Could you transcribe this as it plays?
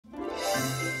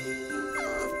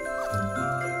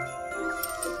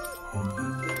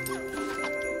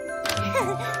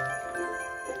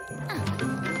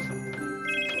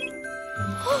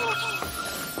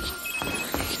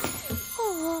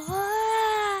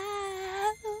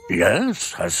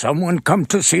Yes? Has someone come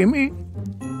to see me?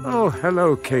 Oh,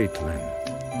 hello, Caitlin.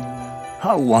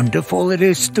 How wonderful it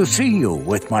is to see you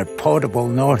with my portable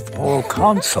North Pole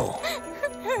console.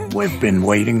 We've been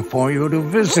waiting for you to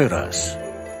visit us.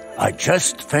 I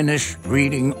just finished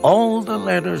reading all the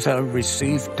letters I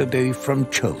received today from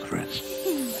children.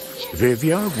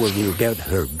 Vivia, will you get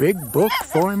her big book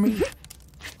for me?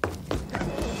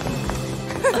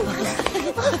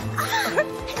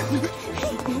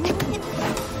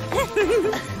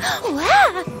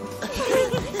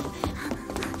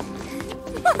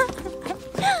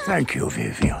 Thank you,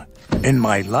 Vivian. In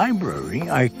my library,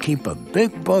 I keep a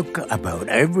big book about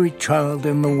every child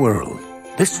in the world.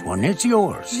 This one is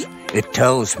yours. It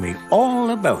tells me all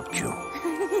about you.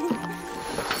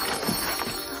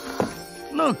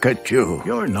 Look at you.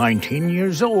 You're 19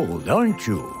 years old, aren't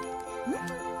you?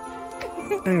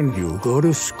 And you go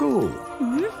to school.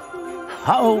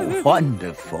 How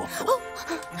wonderful.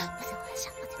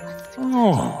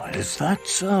 Oh, is that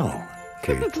so?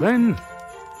 Caitlin?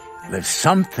 There's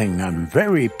something I'm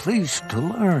very pleased to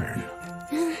learn.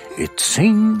 It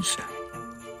seems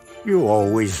you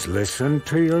always listen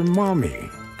to your mommy,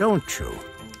 don't you?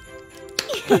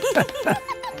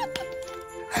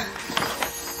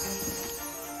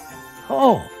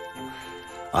 Oh,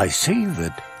 I see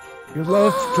that you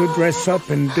love to dress up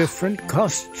in different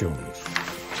costumes.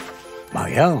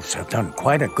 My elves have done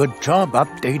quite a good job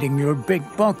updating your big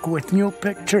book with new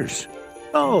pictures.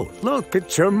 Oh, look,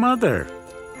 it's your mother.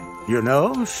 You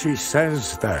know, she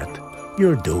says that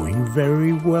you're doing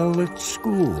very well at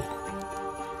school.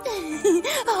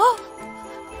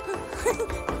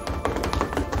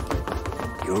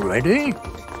 You ready?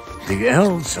 The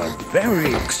elves are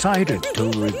very excited to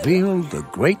reveal the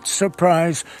great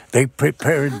surprise they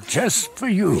prepared just for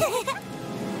you.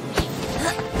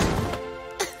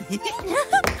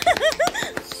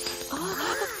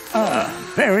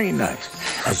 Very nice.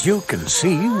 As you can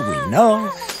see, we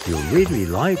know you really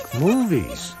like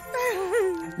movies.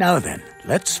 Now then,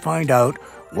 let's find out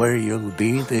where you'll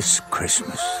be this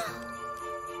Christmas.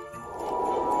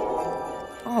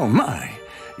 Oh my,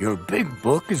 your big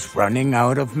book is running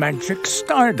out of magic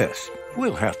stardust.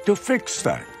 We'll have to fix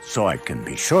that so I can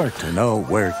be sure to know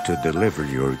where to deliver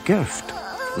your gift.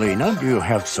 Lena, do you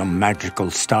have some magical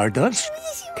stardust?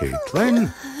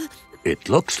 Caitlin? It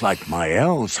looks like my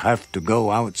elves have to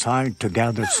go outside to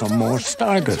gather some more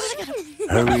stardust.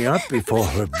 Hurry up before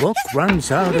her book runs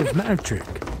out of magic.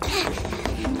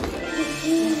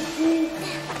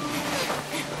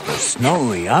 The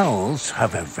snowy owls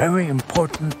have a very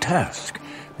important task.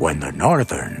 When the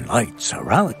northern lights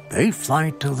are out, they fly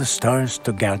to the stars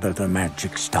to gather the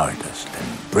magic stardust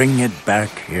and bring it back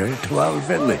here to our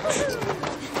village.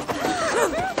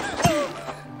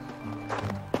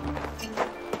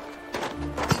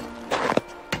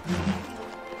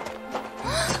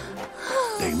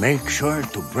 They make sure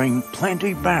to bring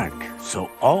plenty back, so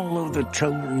all of the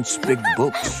children's big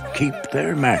books keep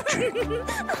their magic.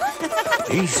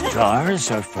 These jars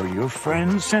are for your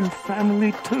friends and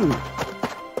family, too.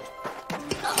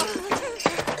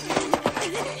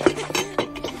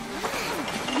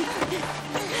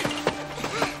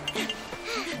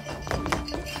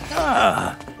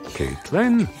 Ah,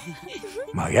 Caitlin?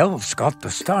 My elves got the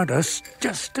stardust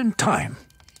just in time.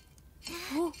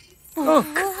 Look.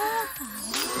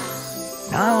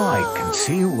 Now I can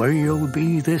see where you'll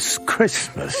be this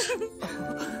Christmas.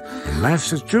 In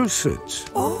Massachusetts.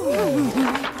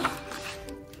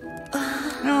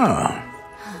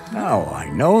 Now I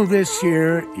know this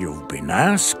year you've been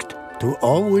asked to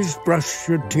always brush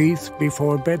your teeth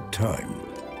before bedtime.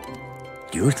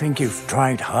 Do you think you've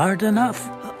tried hard enough?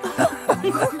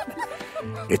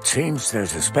 It seems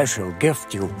there's a special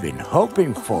gift you've been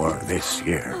hoping for this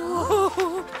year.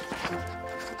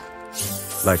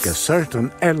 Like a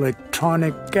certain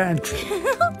electronic gadget.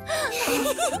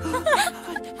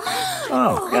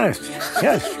 Oh,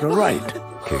 yes, you're right.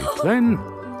 Caitlin?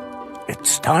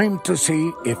 It's time to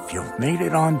see if you've made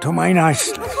it onto my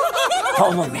nice list.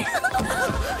 Follow me.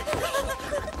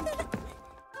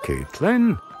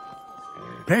 Caitlin?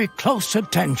 Pay close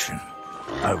attention.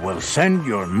 I will send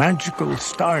your magical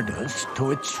stardust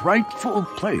to its rightful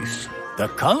place. The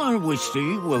color we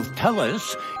see will tell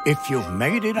us if you've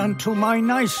made it onto my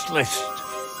nice list.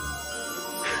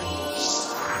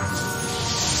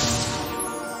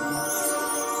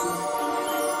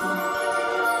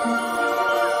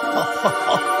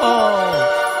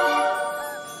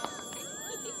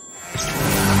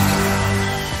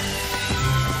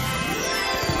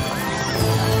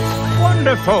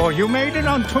 Wonderful! You made it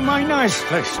onto my nice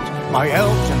list. My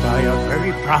elves and I are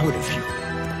very proud of you.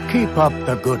 Keep up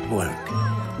the good work.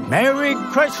 Merry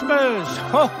Christmas!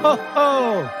 Ho, ho,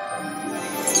 ho!